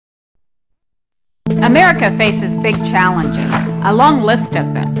America faces big challenges, a long list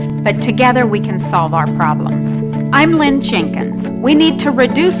of them, but together we can solve our problems. I'm Lynn Jenkins. We need to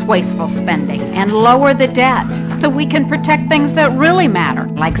reduce wasteful spending and lower the debt so we can protect things that really matter,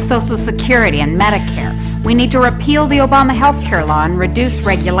 like Social Security and Medicare. We need to repeal the Obama health care law and reduce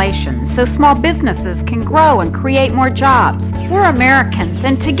regulations so small businesses can grow and create more jobs. We're Americans,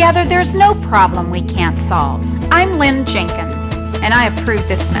 and together there's no problem we can't solve. I'm Lynn Jenkins, and I approve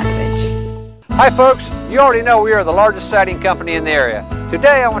this message. Hi folks, you already know we are the largest siding company in the area.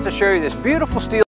 Today I want to show you this beautiful steel